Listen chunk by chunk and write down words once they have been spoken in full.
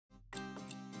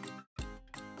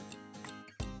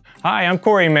Hi, I'm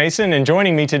Corey Mason, and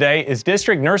joining me today is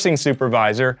District Nursing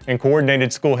Supervisor and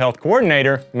Coordinated School Health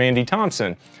Coordinator, Mandi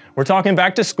Thompson. We're talking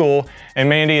back to school, and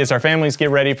Mandi, as our families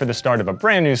get ready for the start of a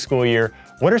brand new school year,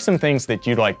 what are some things that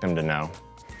you'd like them to know?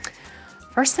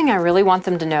 First thing I really want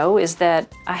them to know is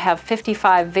that I have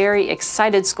 55 very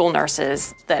excited school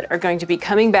nurses that are going to be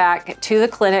coming back to the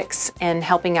clinics and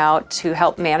helping out to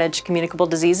help manage communicable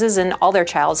diseases and all their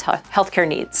child's healthcare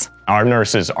needs. Our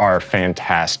nurses are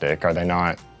fantastic, are they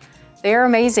not? They're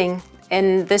amazing.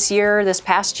 And this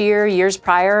past year, years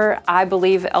prior, I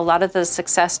believe a lot of the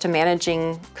success to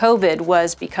managing COVID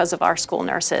was because of our school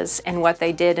nurses and what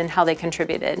they did and how they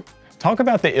contributed. Talk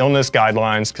about the illness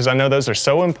guidelines, because I know those are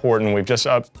so important. We've just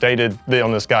updated the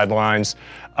illness guidelines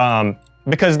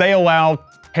because they allow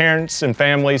parents and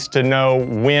families to know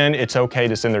when it's okay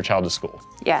to send their child to school.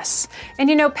 Yes, and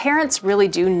you know, parents really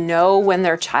do know when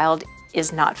their child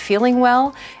is not feeling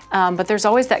well, but there's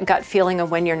always that gut feeling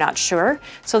of when you're not sure.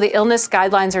 So the illness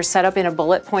guidelines are set up in a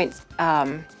bullet point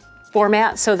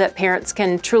format so that parents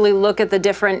can truly look at the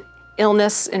different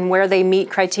illness and where they meet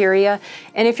criteria.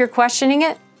 And if you're questioning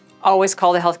it, always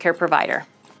call the healthcare provider.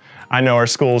 I know our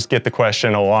schools get the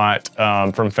question a lot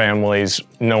from families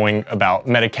knowing about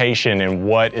medication and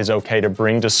what is okay to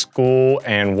bring to school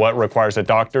and what requires a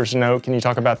doctor's note. Can you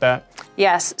talk about that?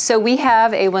 Yes, so we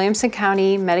have a Williamson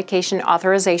County medication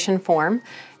authorization form,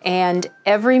 and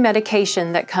every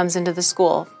medication that comes into the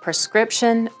school,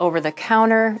 prescription,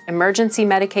 over-the-counter, emergency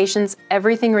medications,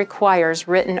 everything requires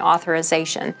written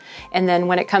authorization. And then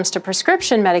when it comes to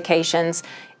prescription medications,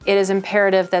 it is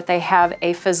imperative that they have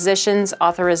a physician's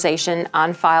authorization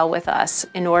on file with us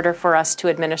in order for us to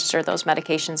administer those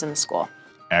medications in the school.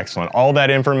 Excellent. All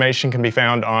that information can be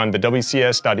found on the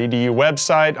wcs.edu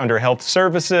website under Health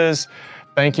Services.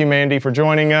 Thank you, Mandi, for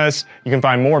joining us. You can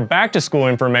find more back-to-school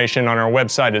information on our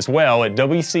website as well at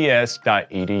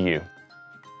wcs.edu.